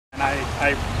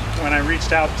When I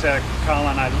reached out to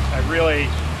Colin, I really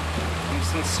am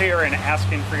sincere in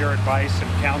asking for your advice and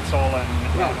counsel and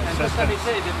and just let me assistance.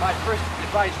 say that my first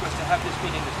advice was to have this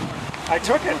meeting this morning. I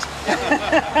took it.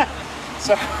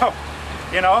 So,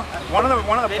 one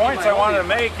of the points I wanted to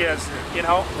make is,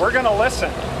 we're going to listen.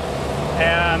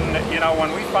 And,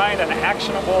 when we find an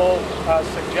actionable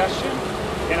suggestion,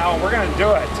 we're going to do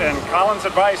it. And Colin's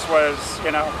advice was,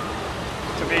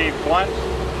 to be blunt,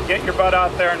 get your butt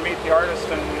out there and meet the artist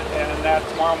and that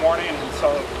tomorrow morning. And so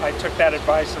I took that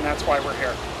advice, and that's why we're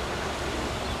here.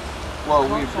 Well,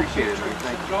 we appreciate it.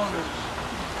 Thank you.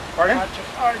 Pardon? Not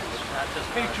just artists,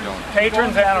 patrons.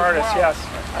 Patrons and artists, yes.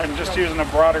 I'm just using a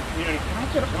broader community. Can I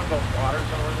get one of those waters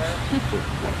over there?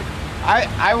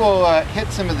 I will hit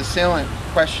some of the salient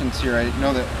questions here. I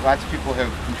know that lots of people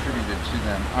have contributed to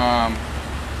them.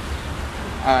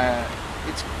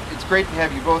 It's great to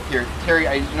have you both here. Terry,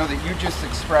 I know that you just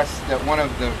expressed that one of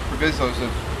the provisos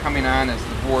of coming on as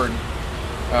the board,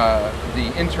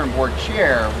 the interim board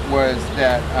chair, was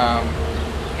that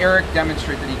Eric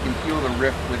demonstrated that he can feel the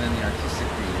rift within the artistic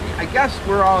community. I guess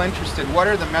we're all interested. What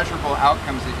are the measurable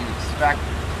outcomes that you expect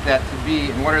that to be,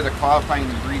 and what are the qualifying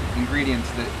ingredients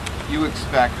that you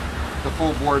expect the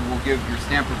full board will give your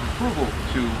stamp of approval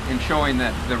to in showing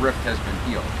that the rift has been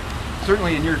healed?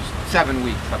 Certainly in your 7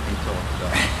 weeks up until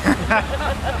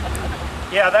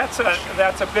Yeah, that's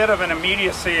a bit of an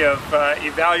immediacy of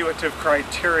evaluative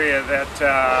criteria that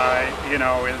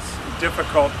is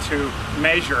difficult to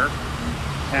measure.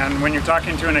 And when you're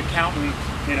talking to an accountant,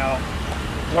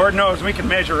 Lord knows we can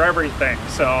measure everything.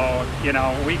 So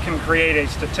we can create a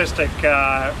statistic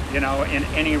in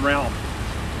any realm.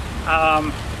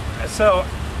 So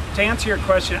to answer your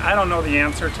question, I don't know the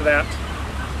answer to that.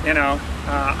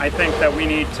 I think that we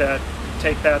need to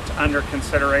take that under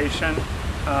consideration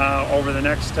over the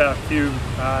next few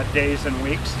days and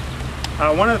weeks.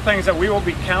 One of the things that we will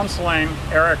be counseling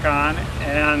Eric on,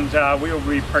 and we will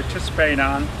be participating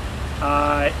on,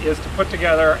 is to put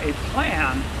together a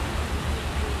plan,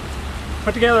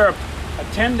 put together a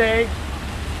 10-day,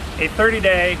 a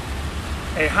 30-day,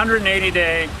 a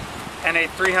 180-day, and a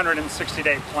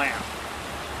 360-day plan.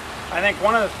 I think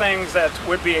one of the things that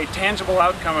would be a tangible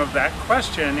outcome of that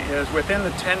question is within the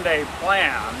 10-day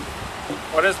plan,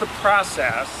 what is the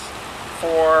process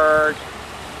for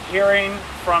hearing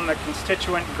from the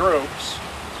constituent groups,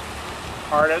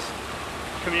 artists,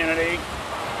 community,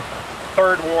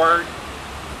 third ward,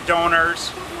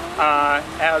 donors,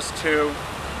 as to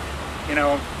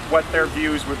what their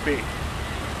views would be.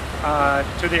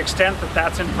 To the extent that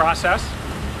that's in process,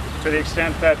 to the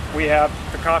extent that we have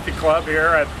the coffee club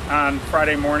here on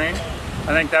Friday morning,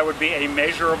 I think that would be a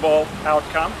measurable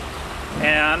outcome,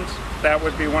 and that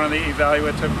would be one of the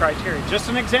evaluative criteria. Just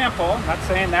an example, I'm not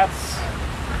saying that's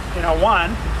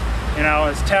one.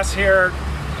 Is Tess here?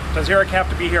 Does Eric have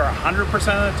to be here 100%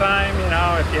 of the time?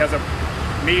 If he has a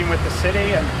meeting with the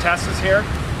city and Tess is here,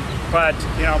 but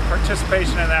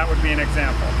participation in that would be an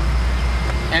example.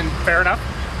 And fair enough?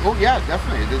 Oh yeah,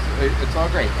 definitely. It's all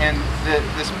great. And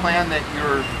this plan that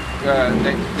you're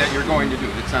going to do,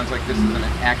 it sounds like this is an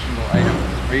actionable item.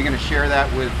 Are you going to share that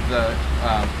with the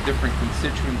different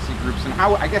constituency groups? And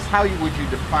how would you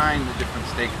define the different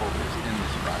stakeholders in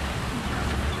this project?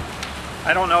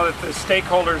 I don't know that the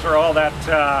stakeholders are all that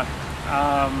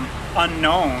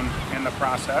unknown in the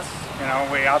process.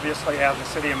 We obviously have the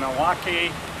city of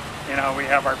Milwaukee. We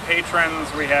have our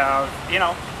patrons. We have,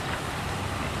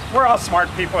 we're all smart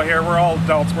people here. We're all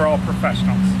adults. We're all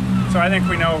professionals. So I think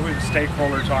we know who the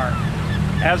stakeholders are.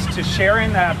 As to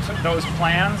sharing those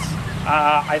plans,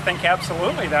 I think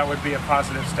absolutely that would be a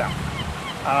positive step.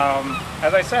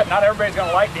 As I said, not everybody's going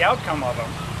to like the outcome of them,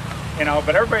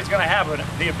 but everybody's going to have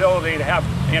the ability to have,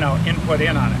 input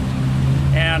in on it.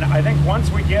 And I think once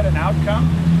we get an outcome,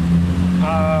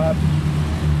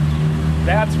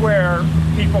 that's where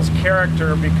people's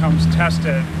character becomes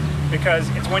tested, because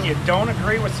it's when you don't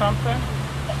agree with something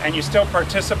and you still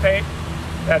participate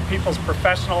that people's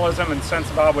professionalism and sense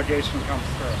of obligation comes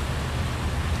through.